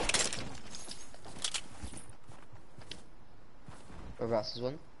 Whereabouts is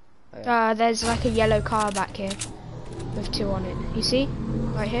one? Oh, yeah. There's like a yellow car back here with 2 on it. You see?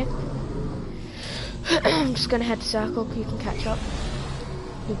 Right here. I'm just gonna head circle. You can catch up.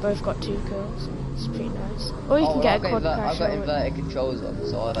 We both got 2 kills. It's pretty nice. Or you can get a quad crash. I've got inverted controls on,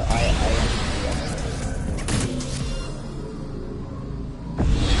 so I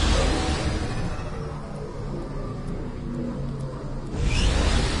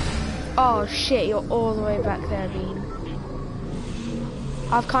Oh shit, you're all the way back there, Bean.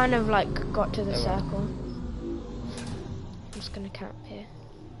 I've kind of like got to the circle. I'm just gonna camp here.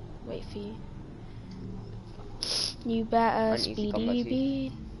 Wait for you. You better speedy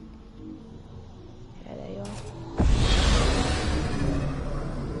Bean. Yeah, there you are.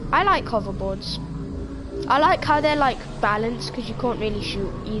 I like hoverboards. I like how they're like balanced because you can't really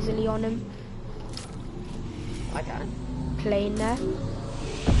shoot easily on them. I can. Plane there.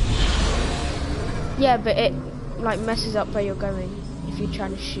 Yeah, but it like messes up where you're going if you're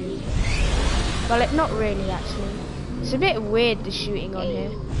trying to shoot. Well, not really actually. It's a bit weird the shooting on here.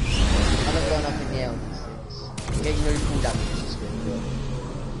 I've never gone up in the air on these things. Getting really cool damage is really good.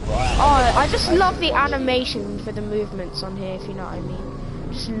 Oh, I just love the animation for the movements on here, if you know what I mean.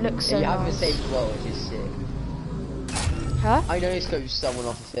 Just looks so nice. You have the same as well, which is sick. Huh? I know scoped someone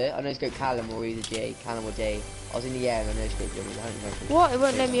off of it. I know scoped Callum or either Jay. Callum or Jay. I was in the air and I know scoped them. What? It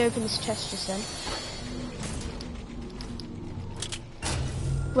won't let me open this chest just then.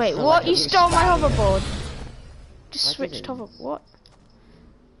 Wait, what? You stole my hoverboard. Just switched hover. What?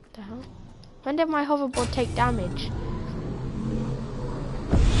 The hell? When did my hoverboard take damage?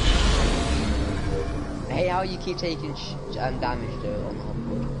 I hate how you keep taking damage though on the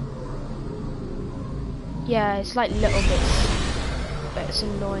hoverboard. Yeah, it's like little bits, but it's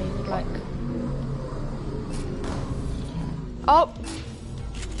annoying. Like, oh,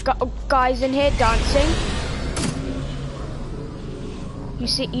 guys in here dancing. You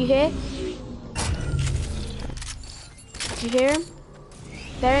hear? Did you hear him?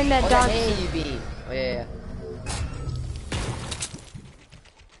 They're in their Here dancing. you be. Oh yeah.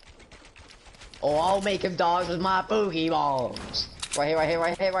 Oh, I'll make him dance with my boogie balls. Right here, right here,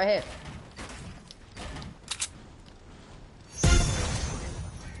 right here, right here.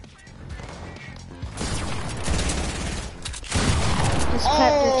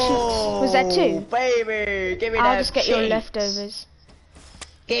 Oh, was that 2? Baby, give me I'll them just get cheeks. your leftovers.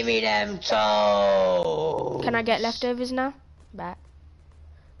 Give me them toes. Can I get leftovers now? Back.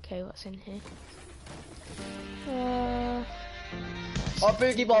 Okay, what's in here? I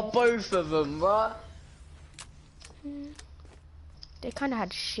boogie ball both of them, right? They kind of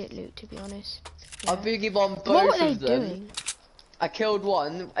had shit loot, to be honest. I boogie bombed What both were they of them. doing? I killed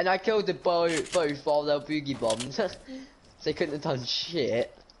one, and I killed the both while they were boogie bombed. So they couldn't have done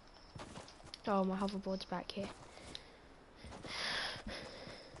shit. Oh, my hoverboard's back here.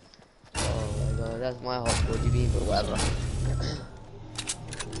 Oh my god, that's my hoverboard, you mean, but whatever.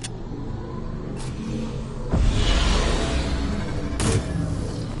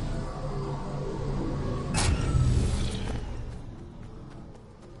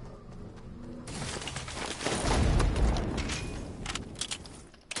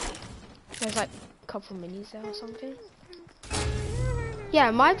 There's like a couple minis there or something.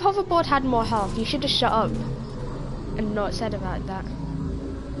 Yeah, my hoverboard had more health. You should have shut up and not said about that.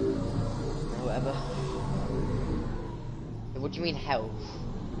 Whatever. What do you mean health?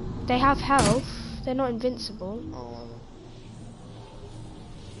 They have health. They're not invincible. Oh.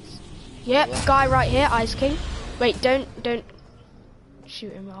 Yep, guy right here, Ice King. Wait, don't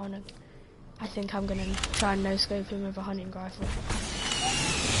shoot him. I think I'm gonna try and no-scope him with a hunting rifle.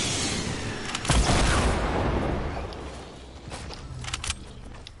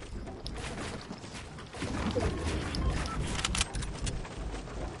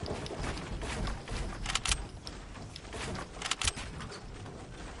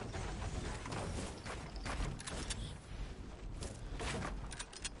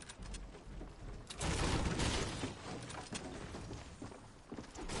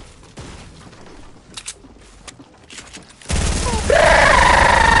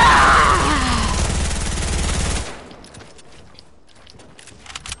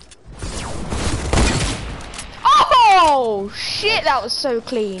 Oh shit, that was so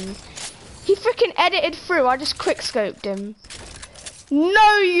clean. He freaking edited through. I just quick scoped him.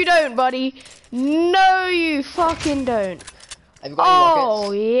 No, you don't, buddy. No, you fucking don't. Have you got any rockets?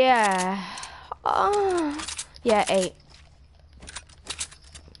 Oh yeah. Yeah, 8.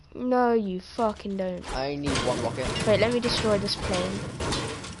 No, you fucking don't. I need 1 rocket. Wait, let me destroy this plane.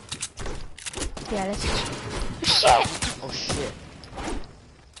 Yeah, let's just... Shit! Oh shit.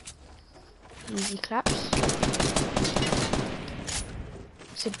 Easy claps.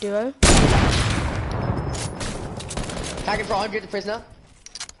 It's a duo. Tagging for 100, the prisoner.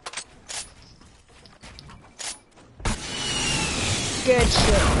 Good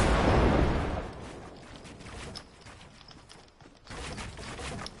shit.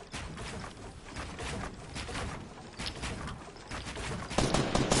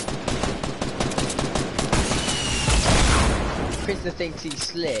 Prisoner thinks he's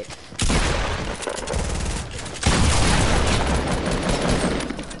slick.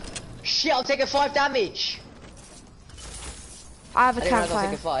 Shit, I'm taking 5 damage. I have a I didn't realize I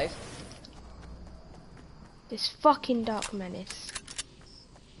was campfire. taking 5. This fucking dark menace.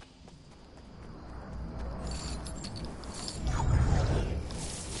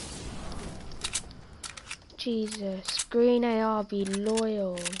 Jesus, green AR, be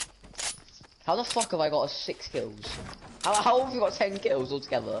loyal. How the fuck have I got 6 kills? How have you got 10 kills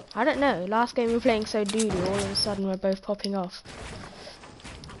altogether? I don't know. Last game we were playing so doodoo, all of a sudden we're both popping off.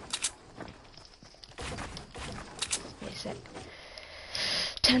 Wait a sec.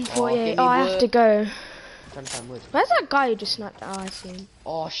 10:48. Oh, I have to go. Wood. Where's that guy who just sniped? Oh, I see him.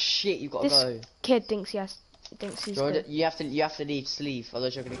 Oh shit, you gotta This go. kid thinks he's good. You have to leave to leave,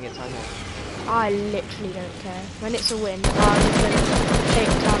 otherwise you're gonna get time out. I literally don't care. When it's a win, I'm just gonna take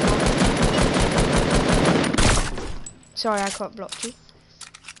time off. Sorry, I can't block you.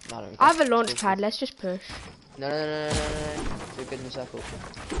 No, I don't I have a launch pad. Let's just push. No. You're good in the circle.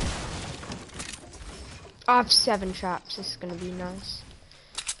 I have 7 traps. This is gonna be nice.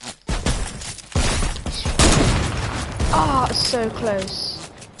 Ah, oh, so close.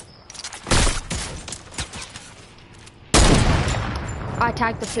 I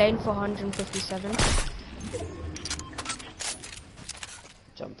tagged the plane for 157.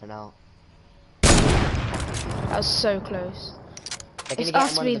 Jumping out. That was so close. It's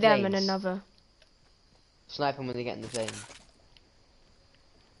us v them and another. Snipe them when they get in the plane.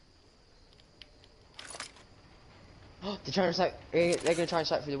 They're trying to strike. They're gonna try and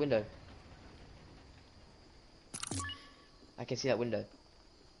strike through the window. I can see that window.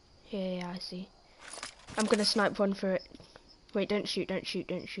 Yeah, I see. I'm gonna snipe one for it. Wait, don't shoot, don't shoot,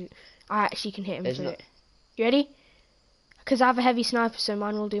 don't shoot. I actually can hit him through it. You ready? Because I have a heavy sniper, so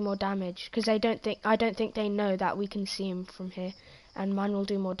mine will do more damage. Because I don't think they know that we can see him from here, and mine will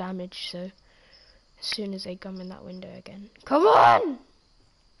do more damage. So as soon as they come in that window again, come on!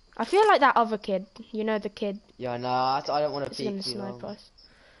 I feel like that other kid. You know the kid. Yeah, no, I don't want to He's peek. gonna snipe us.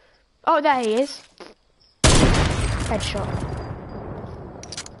 Oh, there he is. Headshot.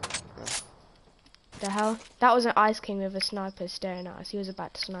 The hell? That was an Ice King with a sniper staring at us. He was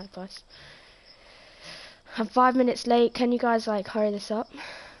about to snipe us. I'm 5 minutes late. Can you guys like hurry this up?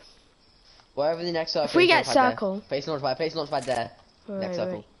 Wherever the next circle. If we get circle. Place launch pad there. Next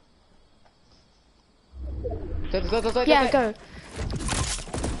circle. Go. Yeah, go.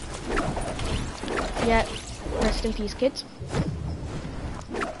 Yeah. Rest in peace, kids.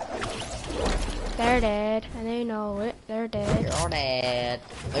 They're dead, and they know it. They're dead. You're dead.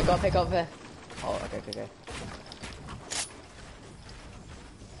 I gotta pick up here. Oh, okay.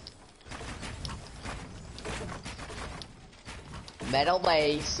 Metal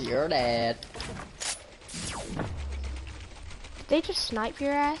base, you're dead. Did they just snipe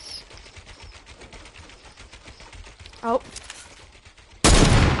your ass? Oh.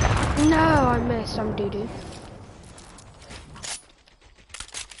 No, I missed. I'm doo-doo.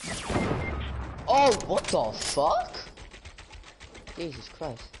 Oh, what the fuck? Jesus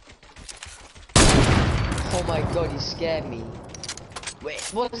Christ. Oh my god, you scared me.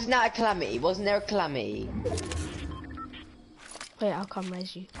 Wait, wasn't that a calamity? Wasn't there a calamity? Wait, I'll come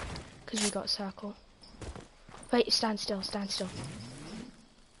res you. Because we got circle. Wait, stand still, stand still.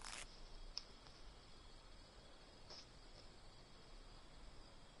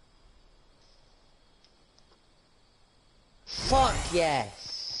 Fuck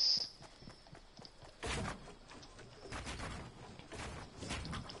yes.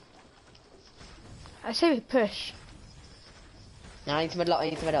 I say we push. No, I need to med up,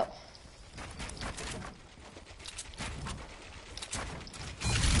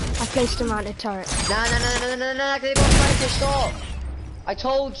 I placed a mounted turret. No, they got trying to stop. I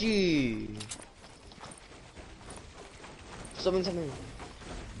told you. Something.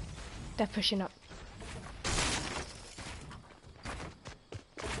 They're pushing up.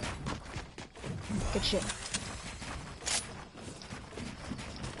 Good shit.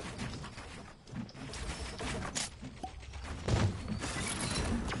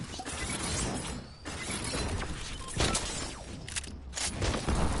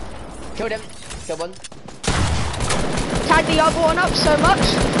 Killed him. Killed one. Tag the other one up so much.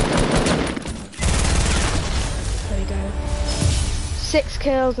 There we go. 6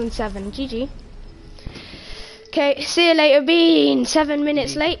 kills and 7. GG. Okay, see you later, Bean. 7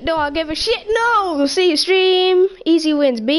 minutes late. Do I give a shit? No. See you stream. Easy wins, Bean.